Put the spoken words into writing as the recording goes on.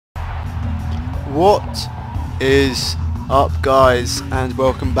What is up, guys, and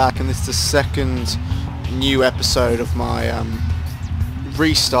welcome back, and this is the second new episode of my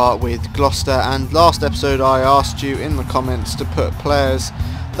restart with Gloucester. And last episode I asked you in the comments to put players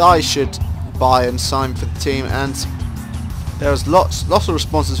that I should buy and sign for the team, and there was lots of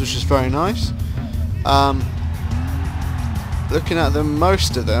responses, which is very nice. Looking at them,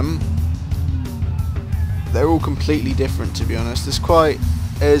 most of them, they're all completely different, to be honest.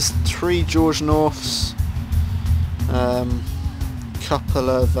 There's 3 George Norths, couple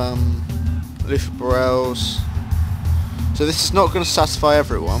of Luther Burrells. So this is not going to satisfy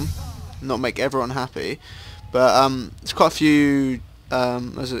everyone, not make everyone happy, but there's quite a few.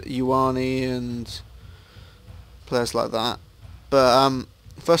 There's Ioane and players like that. But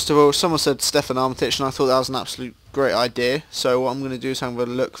first of all, someone said Stefan Armitage, and I thought that was an absolute great idea. So what I'm going to do is I'm going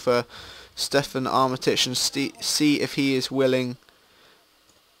to look for Stefan Armitage and see if he is willing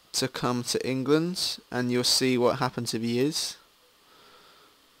to come to England, and you'll see what happens if he is.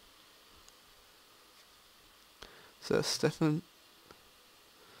 So Stefan,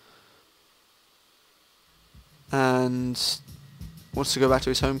 and wants to go back to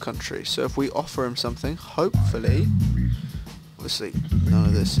his home country. So if we offer him something, hopefully, obviously none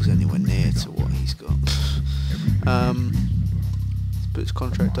of this is anywhere near to what he's got. Let's put his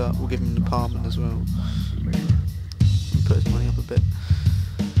contract up. We'll give him an apartment as well, and put his money up a bit.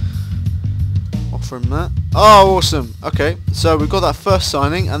 Offer him that. Oh, awesome. Okay, so we've got that first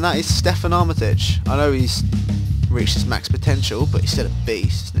signing, and that is Stefan Armitage. I know he's reached his max potential, but he's still a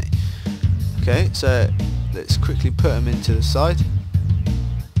beast, isn't he? Okay, so let's quickly put him into the side.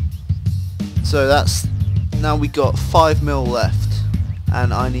 So that's, now we got 5 mil left,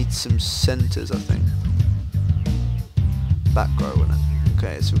 and I need some centres, I think. Back row, isn't it?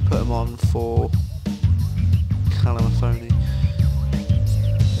 Okay, so we put him on for Calamafoni.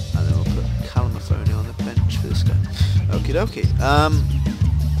 Calamafoni on the bench for this guy. Okie dokie.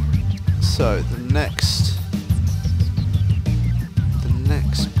 So the next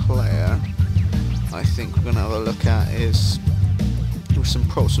player I think we're gonna have a look at is with some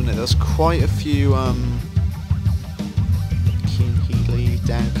props on it. There's quite a few Keen Healy,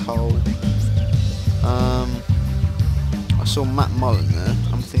 Dan Cole. I saw Matt Mullen there.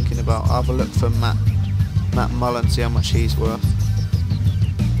 I'm thinking about, I'll have a look for Matt Mullen, see how much he's worth.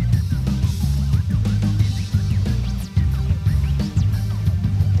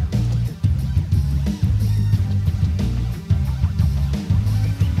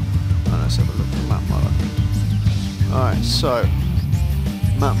 Alright, so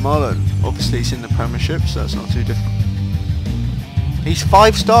Matt Mullen, obviously he's in the Premiership, so that's not too difficult. He's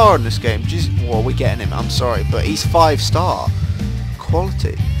 5-star in this game. Jeez, well, we're getting him, I'm sorry, but he's 5-star.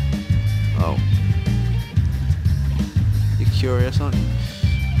 Quality. Oh. You're curious, aren't you?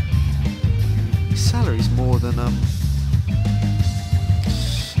 His salary's more than I'm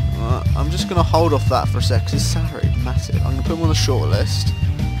just going to hold off that for a sec, 'cause his salary is massive. I'm going to put him on the short list,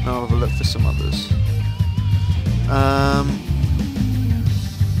 and I'll have a look for some others.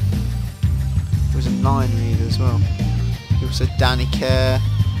 There was a 9 leader as well. He was a Danny Kerr.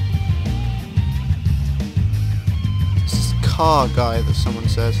 This is a car guy that someone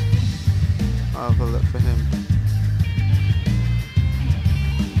said. I'll have a look for him.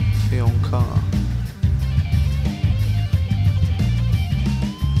 Fion Carr.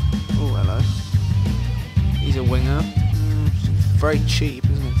 Oh, hello. He's a winger. Very cheap,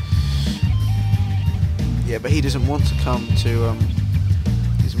 isn't he? Yeah, but he doesn't want to come to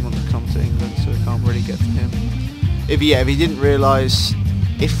England, so we can't really get for him. If he didn't realise,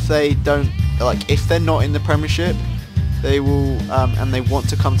 if they're not in the Premiership, they will and they want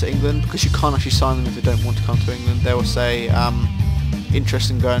to come to England, because you can't actually sign them if they don't want to come to England. They will say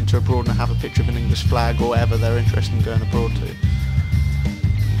interested in going to abroad and have a picture of an English flag or whatever they're interested in going abroad to.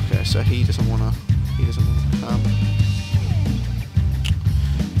 Okay, so he doesn't want to come.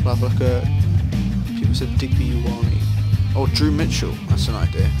 We'll have a look at. People said Digby Ioane. Oh, Drew Mitchell. That's an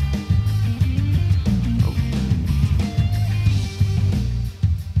idea. Oh.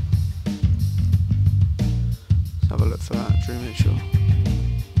 Let's have a look for that, Drew Mitchell.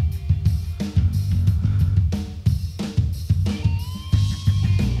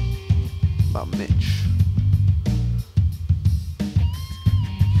 About Mitch.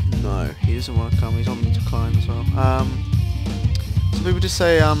 No, he doesn't want to come. He's on the decline as well. Some people just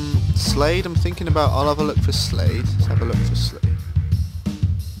say Slade. I'm thinking about, I'll have a look for Slade. Let's have a look for Slade.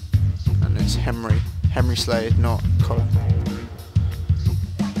 And it's Henry Slade, not Colin.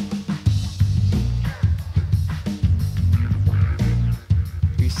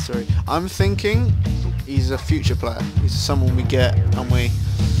 He's 3. I'm thinking he's a future player. He's someone we get and we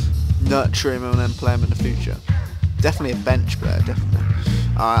nurture him and then play him in the future. Definitely a bench player, definitely.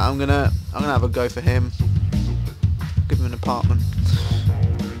 Alright, I'm gonna have a go for him. Give him an apartment.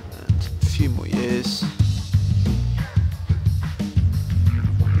 And a few more years.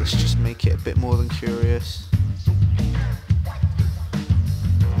 Let's just make it a bit more than curious.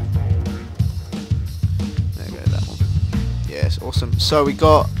 There we go, that one. Yes, awesome. So we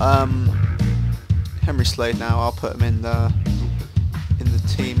got Henry Slade now. I'll put him in the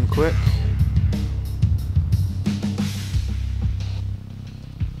team quick.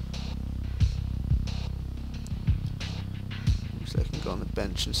 So they can go on the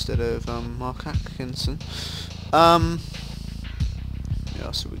bench instead of Mark Atkinson. Yeah,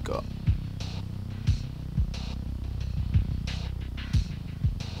 so we got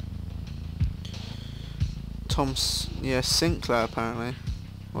Sinclair apparently.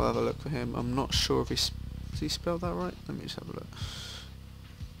 We'll have a look for him. I'm not sure if does he spell that right? Let me just have a look.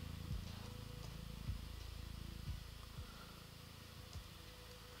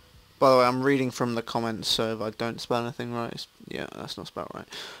 By the way, I'm reading from the comments, so if I don't spell anything right, yeah, that's not spelled right.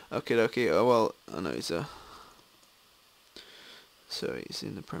 Okay. Oh, well, I know he's so he's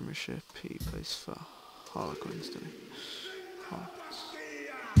in the Premiership. He plays for Harlequins, doesn't he? Harlequins.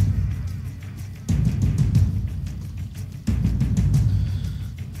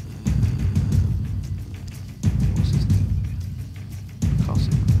 What's his name again?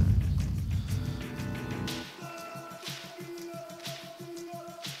 Carson.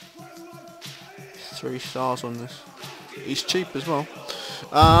 3 stars on this. He's cheap as well.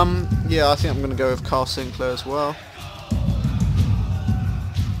 Yeah, I think I'm going to go with Carl Sinclair as well.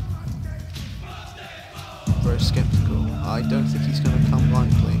 Very sceptical. I don't think he's going to come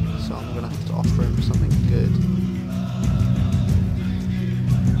likely, so I'm going to have to offer him something good.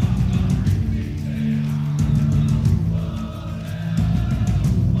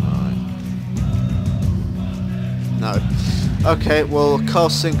 No. Okay, well, Carl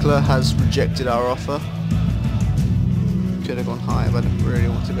Sinclair has rejected our offer. Could have gone higher, but I didn't really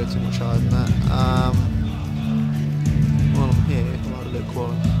want to go too much higher than that. While I'm here, how about Luke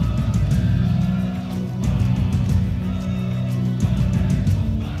Wallace?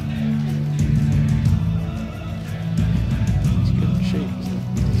 He's good and cheap, isn't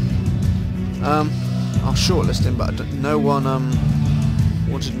he? I'll shortlist him, but no one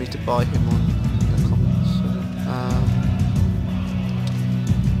wanted me to buy him on the comments. So,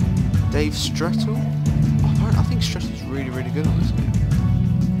 Dave Strettle? Oh, I think Strettle's really, really good on this game.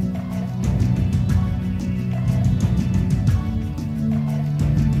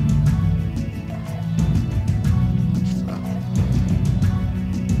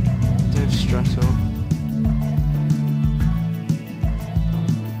 Dave Strettle.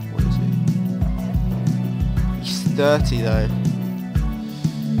 What is he? He's 30 though.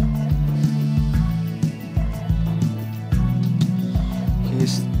 He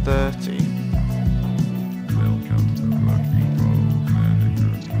is 30. Welcome to Rugby Pro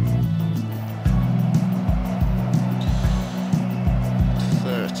Manager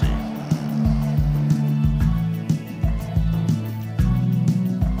 30.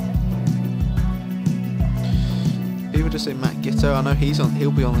 People just say Matt Gitto. I know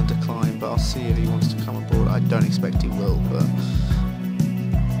he'll be on the decline, but I'll see if he wants to come aboard. I don't expect he will, but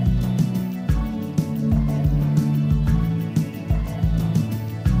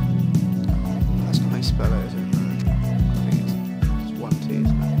spell it, isn't it? I think it's 1 T, isn't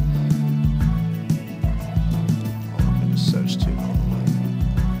it? Oh, I'm going to search too long.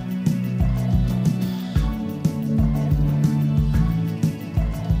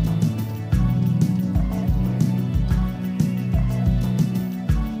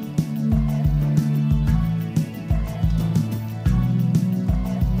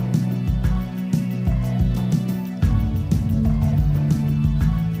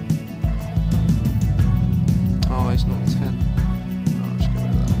 He's not 10. Oh, I'll just get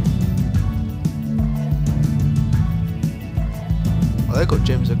rid of that. Well, they've got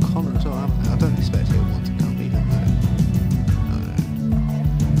James O'Connor as well, haven't they? I don't expect he'll want to come even though.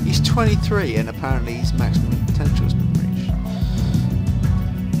 No. He's 23 and apparently his maximum potential has been reached.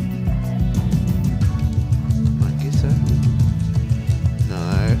 Mike Gitto?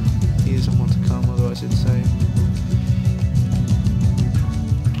 No. He doesn't want to come, otherwise it'd say.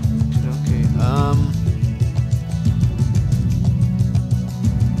 Okay.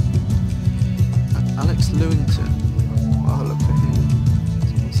 Alex Lewington. I'll look for him.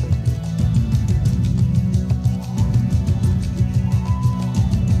 Someone said him.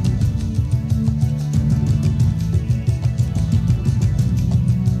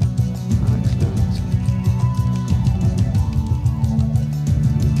 Alex Lewington.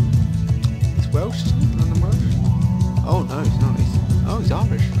 Welsh, isn't he? London Welsh? Oh no, he's not. He's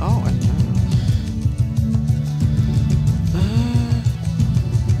Irish. Oh, I didn't know that.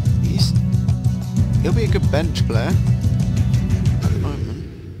 He'll be a good bench player at the moment.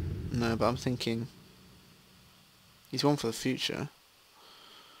 No, but I'm thinking he's one for the future.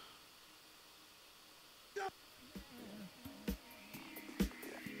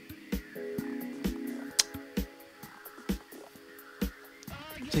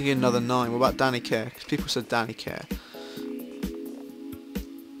 Thinking another 9. What about Danny Kerr? Because people said Danny Kerr.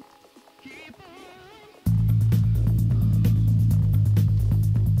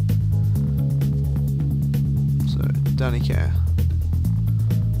 So Danny Kerr.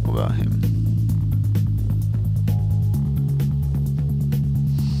 What about him?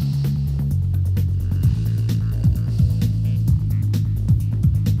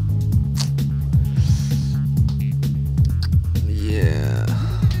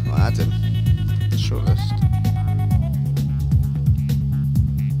 Adam. Shortlist.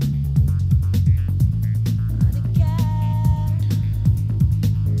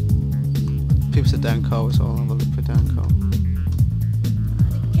 People said Dan Cole as well. I'll have a look for Dan Cole.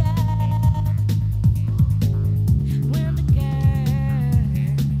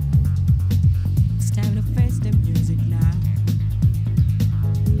 It's time to face the music now.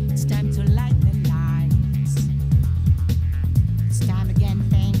 It's time to light the lights. It's time to get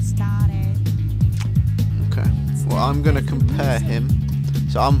things started. Okay. Well, I'm gonna compare him.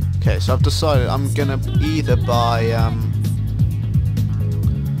 So I've decided I'm gonna either buy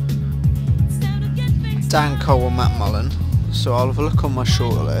Dan Cole or Matt Mullen. So I'll have a look on my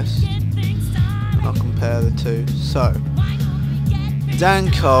shortlist and I'll compare the two. So Dan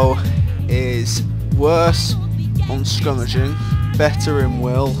Cole is worse on scrummaging, better in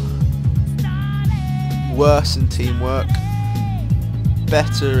will, worse in teamwork,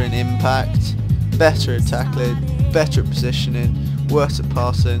 better in impact, better at tackling, better at positioning, worse at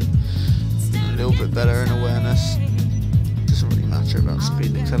passing, a little bit better in awareness. Doesn't really matter about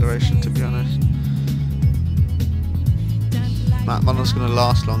speed and acceleration, to be honest. Matt Mullen's going to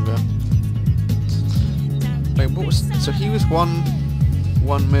last longer. Wait, what was... So he was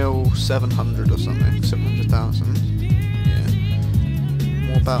 1,700,000 or something, 700,000. Yeah.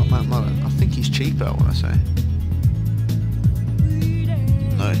 More about Matt Mullen. I think he's cheaper, I want to say.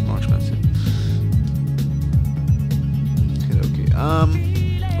 No, he's more expensive. Okay.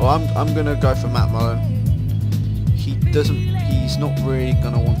 Well, I'm gonna go for Matt Mullen. He's not really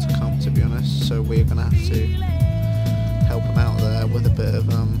gonna want to come, to be honest. So we're gonna have to help him out there with a bit of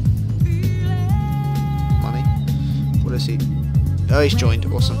money. What is he? Oh, he's joined.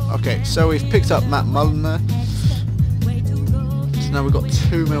 Awesome. Okay, so we've picked up Matt Mullen there. So now we've got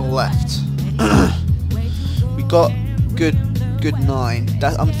 2 mil left. We got good 9.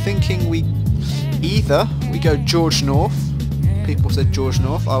 I'm thinking we go George North. People said George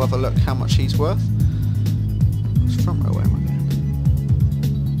North. I'll have a look how much he's worth. It's front row, where am I going?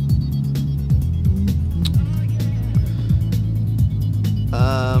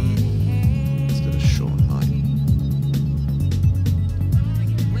 Instead of Sean Knight.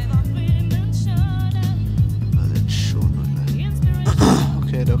 And then Sean Knight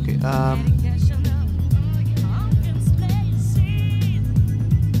there. Okay.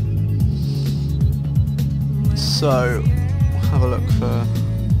 So, have a look for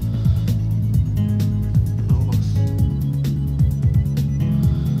North.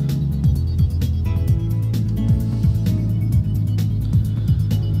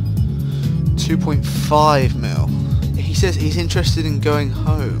 2.5 mil. He says he's interested in going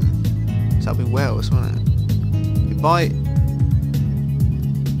home. So that'll be Wales, won't it? He might.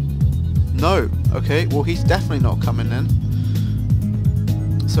 No. Okay. Well, he's definitely not coming then.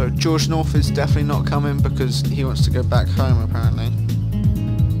 So George North is definitely not coming because he wants to go back home apparently.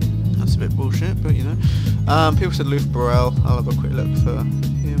 That's a bit bullshit, but you know. People said Luther Burrell. I'll have a quick look for him.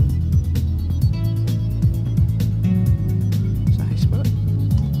 Is that how you spell it?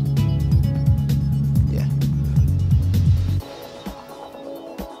 Yeah.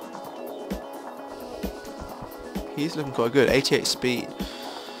 He's looking quite good. 88 speed.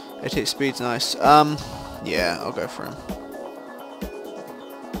 88 speed's nice. Yeah, I'll go for him.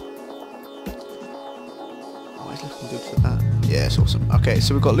 Looking good for that. Yeah, it's awesome. Okay,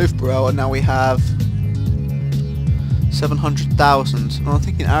 so we've got Luther Burrell, and now we have 700,000. And I'm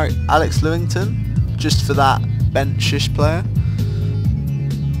thinking Alex Lewington, just for that benchish player.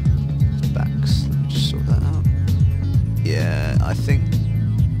 Backs. Let me just sort that out. Yeah, I think.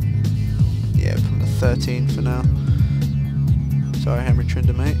 Yeah, from the 13 for now. Sorry, Henry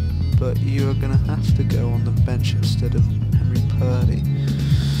Trinder, mate, but you are gonna have to go on the bench instead of Henry Purdy.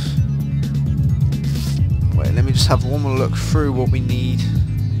 me just have one more look through what we need.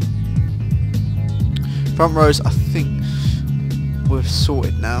 Front rows, I think we're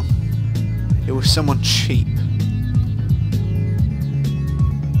sorted now. It was someone cheap.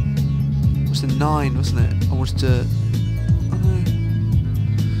 It was the 9, wasn't it? Or was the... Oh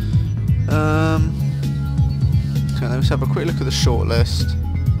no. Okay, let's have a quick look at the short list.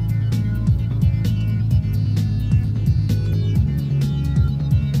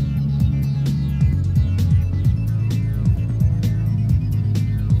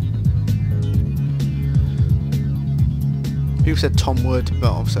 People said Tom Wood, but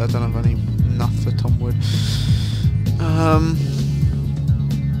obviously I don't have enough for Tom Wood.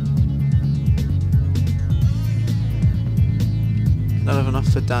 Don't have enough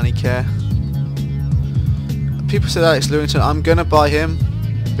for Danny Kerr. People said Alex Lewington. I'm gonna buy him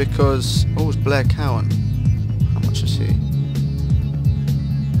because it's Blair Cowan. How much is he?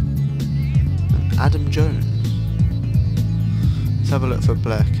 And Adam Jones. Let's have a look for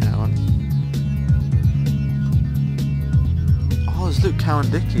Blair Cowan. Oh, there's Luke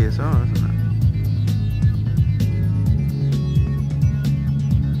Cowan-Dickey as well, isn't it?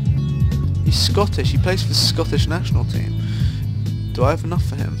 He's Scottish. He plays for the Scottish national team. Do I have enough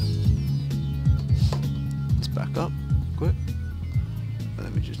for him? Let's back up quick.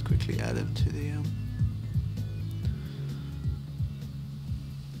 Let me just quickly add him to the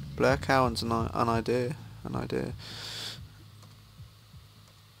Blair Cowan's an idea.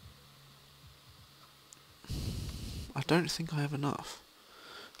 I don't think I have enough.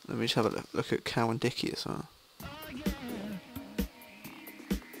 Let me just have a look at Cowan-Dickey as well.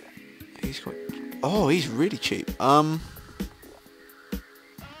 He's quite... Oh, he's really cheap.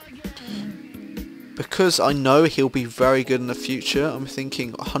 Because I know he'll be very good in the future, I'm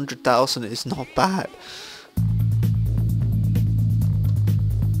thinking 100,000 is not bad.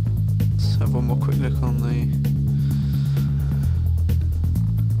 Let's have one more quick look on the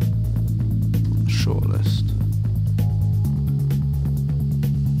short list.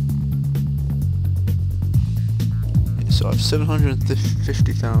 So I have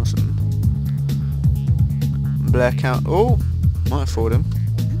 750,000. Blair Cowan. Oh, might afford him.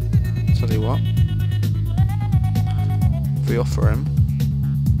 Tell you what. If we offer him,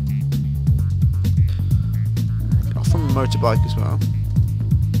 offer him a motorbike as well.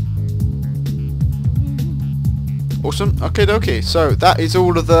 Awesome. Okay. So that is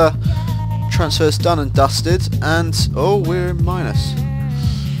all of the transfers done and dusted, and we're in minus.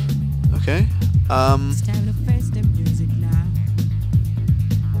 Okay.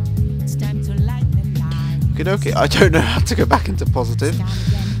 Okay. I don't know how to go back into positive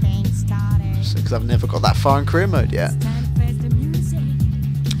because I've never got that far in career mode yet.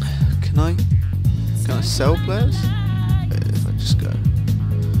 Can I sell players? If I just go,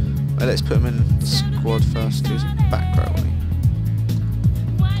 well, let's put them in the squad first. Do some back row.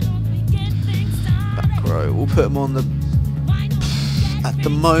 Back row. We'll put them on the at the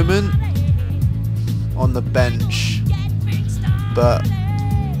moment on the bench, but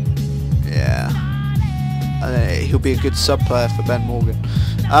yeah. And he'll be a good sub player for Ben Morgan.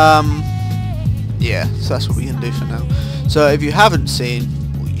 Yeah, so that's what we can do for now. So if you haven't seen,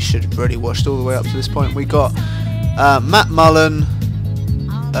 well, you should have already watched all the way up to this point. We got Matt Mullen,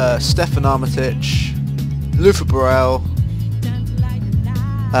 Stefan Armitage, Luther Burrell,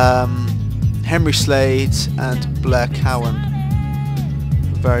 Henry Slade, and Blair Cowan.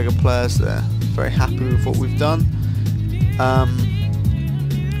 Very good players there. Very happy with what we've done.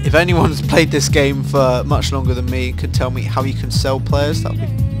 If anyone's played this game for much longer than me, can tell me how you can sell players, that would be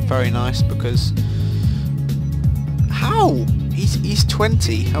very nice, because how? He's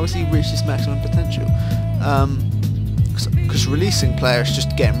 20. How has he reached his maximum potential? Because releasing players is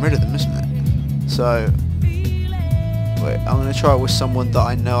just getting rid of them, isn't it? So, wait, I'm going to try it with someone that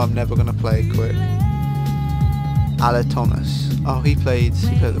I know I'm never going to play quick. Ale Thomas. Oh, he played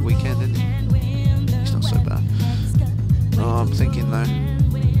the weekend, didn't he? He's not so bad. Oh, I'm thinking though.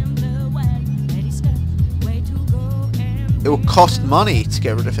 It will cost money to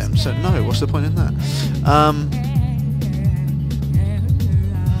get rid of him, so no, what's the point in that?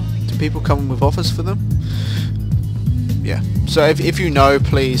 Do people come with offers for them? Yeah, so if you know,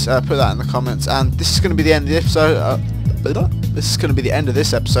 please put that in the comments. And this is going to be the end of the episode. This is going to be the end of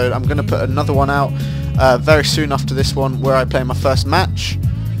this episode. I'm going to put another one out very soon after this one, where I play my first match.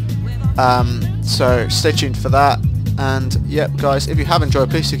 So stay tuned for that. And yep, guys, if you have enjoyed,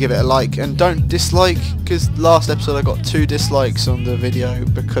 please do give it a like, and don't dislike, because last episode I got 2 dislikes on the video,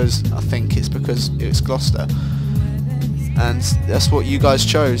 because I think it's because it was Gloucester, and that's what you guys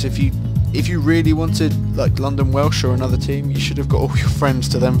chose. If you really wanted like London Welsh or another team, you should have got all your friends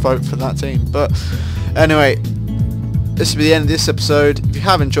to then vote for that team. But anyway, this will be the end of this episode. If you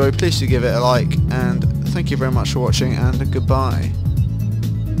have enjoyed, please do give it a like, and thank you very much for watching, and goodbye.